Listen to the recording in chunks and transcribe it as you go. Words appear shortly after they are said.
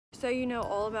So you know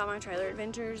all about my trailer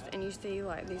adventures and you see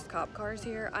like these cop cars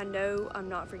here. I know I'm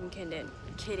not freaking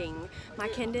kidding. My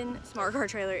Kendon Smart Car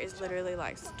trailer is literally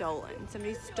like stolen.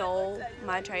 Somebody stole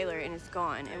my trailer and it's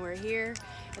gone. And we're here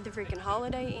at the freaking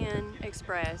Holiday Inn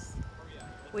Express.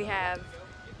 We have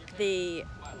the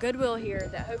Goodwill here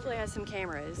that hopefully has some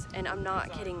cameras, and I'm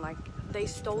not kidding, like they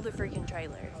stole the freaking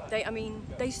trailer.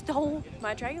 They stole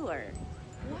my trailer.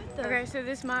 What the? Okay, so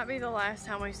this might be the last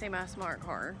time we see my smart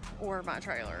car or my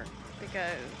trailer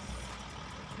because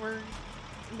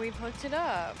we've hooked it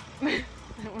up and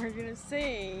we're gonna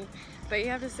see. But you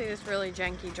have to see this really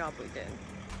janky job we did.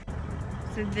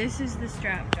 So this is the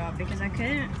strap job because I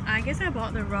guess I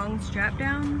bought the wrong strap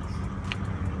downs.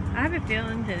 I have a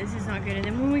feeling that this is not good. And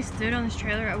then when we stood on this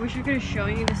trailer, I wish I could have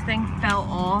shown you, this thing fell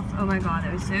off. Oh my god,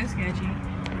 that was so sketchy.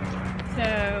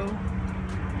 So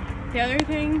the other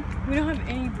thing, we don't have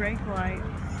any brake lights.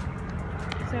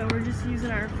 So we're just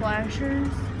using our flashers.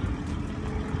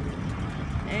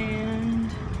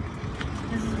 And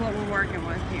this is what we're working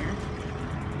with here.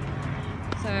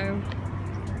 So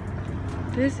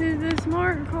this is the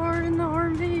smart car in the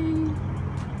RV.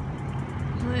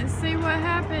 Let's see what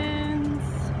happens.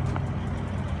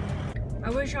 I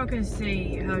wish y'all could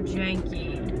see how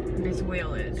janky this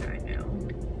wheel is right now.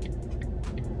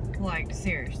 Like,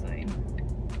 seriously.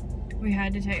 We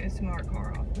had to take the smart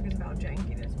car off because of how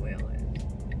janky this wheel is.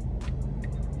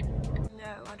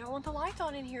 No, I don't want the lights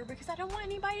on in here because I don't want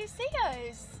anybody to see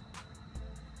us.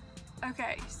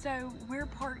 Okay, so we're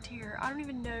parked here. I don't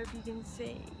even know if you can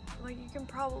see. Like, you can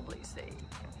probably see.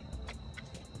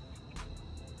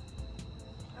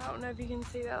 I don't know if you can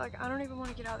see that. Like, I don't even want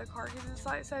to get out of the car because it's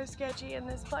like so sketchy in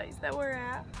this place that we're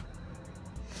at.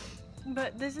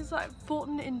 But this is like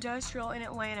Fulton Industrial in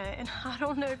Atlanta, and I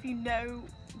don't know if you know,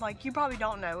 like, you probably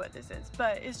don't know what this is,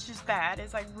 but it's just bad.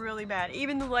 It's like really bad.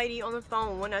 Even the lady on the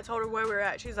phone, when I told her where we were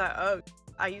at, she's like, oh,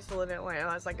 I used to live in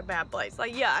Atlanta. It's like a bad place.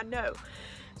 Like, yeah, I know.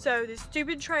 So this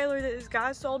stupid trailer that this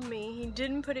guy sold me, he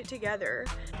didn't put it together.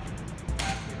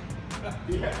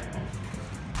 Yeah.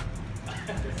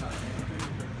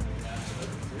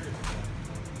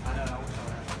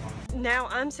 Now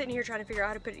I'm sitting here trying to figure out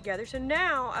how to put it together. So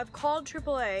now I've called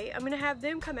AAA. I'm gonna have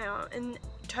them come out and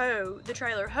tow the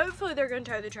trailer. Hopefully they're gonna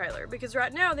tow the trailer because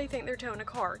right now they think they're towing a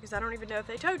car because I don't even know if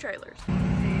they tow trailers. See,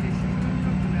 this is what I'm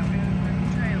talking about. We have a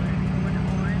fucking trailer going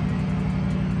on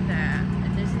that,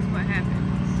 and this is what happens.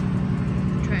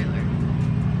 Trailer.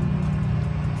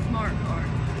 Smart car.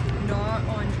 Not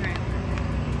on trailer.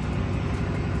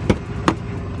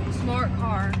 Smart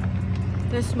car.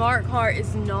 The smart car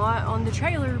is not on the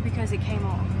trailer because it came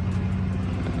off.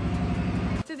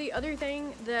 So the other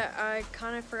thing that I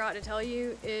kind of forgot to tell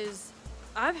you is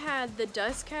I've had the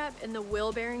dust cap and the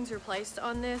wheel bearings replaced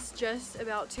on this just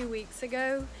about 2 weeks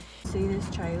ago. See, this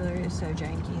trailer is so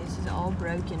janky. This is all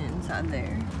broken inside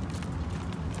there.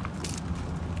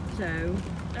 So,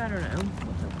 I don't know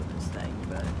what's up with this thing,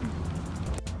 but...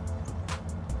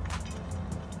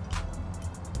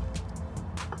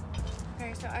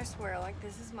 So I swear, like,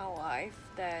 this is my life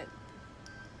that,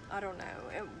 I don't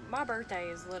know, my birthday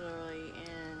is literally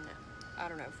in, I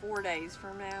don't know, 4 days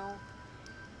from now,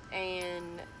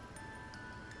 and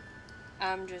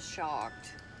I'm just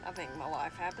shocked. I think my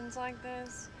life happens like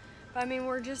this, but I mean,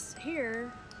 we're just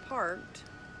here, parked,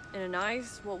 in a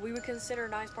nice, what we would consider a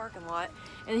nice parking lot,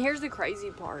 and here's the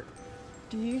crazy part.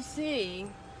 Do you see,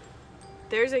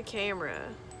 there's a camera,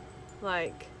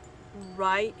 like,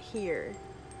 right here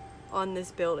on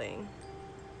this building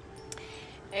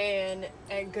and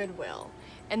at Goodwill,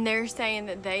 and they're saying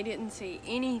that they didn't see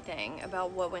anything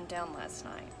about what went down last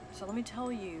night. So let me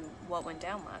tell you what went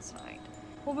down last night.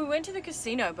 Well, we went to the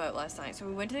casino boat last night. So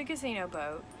we went to the casino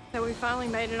boat. So we finally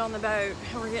made it on the boat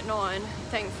and we're getting on,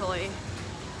 thankfully.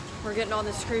 We're getting on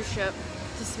this cruise ship,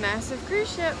 this massive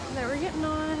cruise ship that we're getting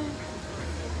on.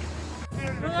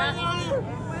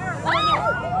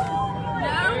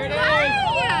 No way!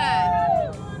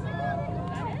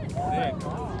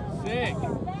 Sick.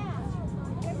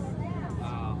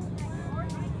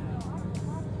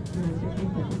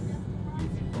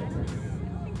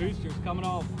 Boosters coming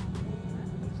off.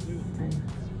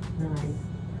 9,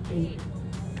 8,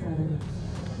 7,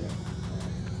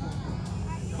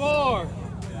 6. 4,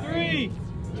 3,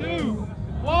 2,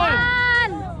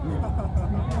 1.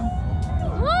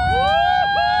 Woo!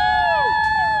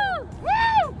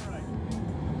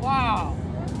 Wow.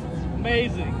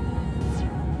 Amazing.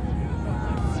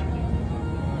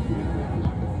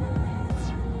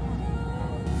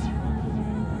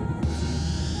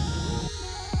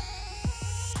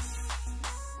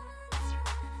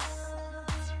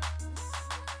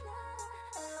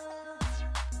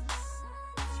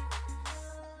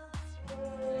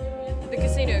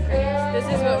 casino cruise. This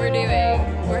is what we're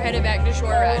doing. We're headed back to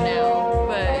shore right now,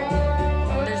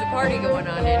 but there's a party going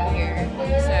on in here,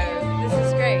 so this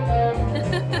is great.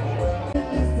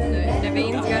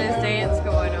 Naveen's got his dance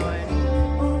going on.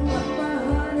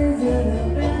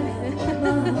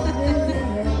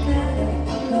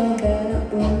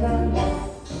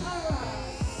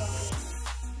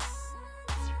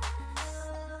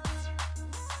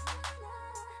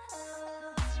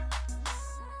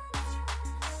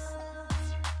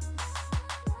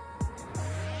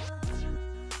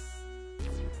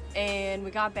 And we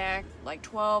got back like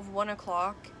 1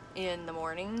 o'clock in the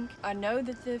morning. I know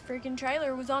that the freaking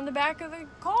trailer was on the back of the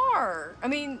car. I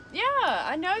mean, yeah,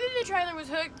 I know that the trailer was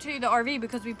hooked to the RV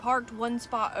because we parked one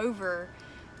spot over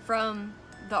from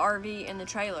the RV and the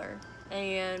trailer,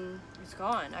 and it's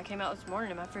gone. I came out this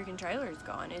morning and my freaking trailer is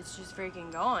gone. It's just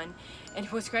freaking gone. And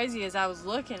what's crazy is I was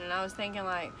looking and I was thinking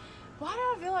like, why do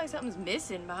I feel like something's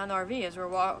missing behind the RV as we're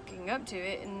walking up to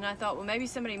it? And I thought, well, maybe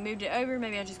somebody moved it over.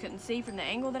 Maybe I just couldn't see from the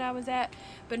angle that I was at.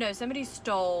 But no, somebody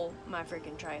stole my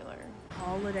freaking trailer.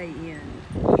 Holiday Inn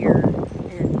here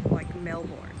in like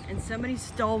Melbourne. And somebody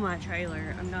stole my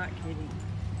trailer. I'm not kidding.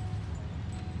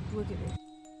 Look at it.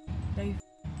 They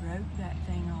broke that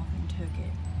thing off and took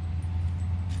it.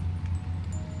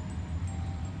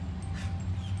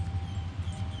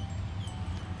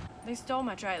 They stole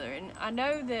my trailer, and I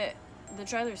know that the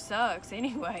trailer sucks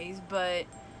anyways, but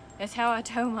that's how I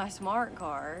tow my smart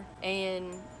car,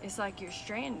 and it's like you're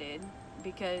stranded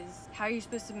because how are you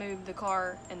supposed to move the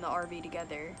car and the RV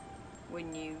together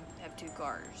when you have two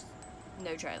cars,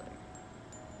 no trailer?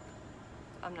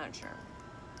 I'm not sure,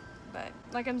 but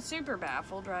like I'm super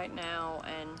baffled right now.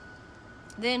 And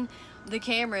then the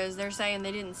cameras, they're saying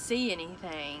they didn't see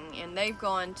anything, and they've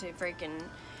gone to freaking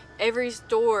every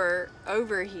store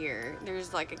over here.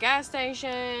 There's like a gas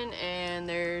station and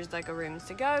there's like a rooms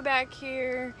to go back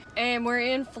here, and we're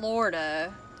in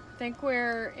Florida. I think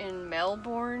we're in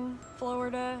Melbourne,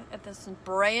 Florida at this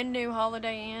brand new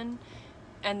Holiday Inn,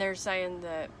 and they're saying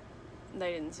that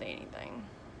they didn't see anything.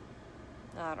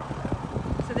 I don't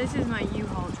know. So this is my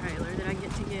U-Haul trailer that I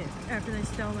get to get after they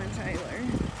stole my trailer.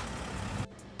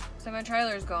 So my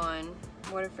trailer's gone.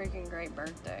 What a freaking great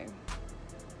birthday.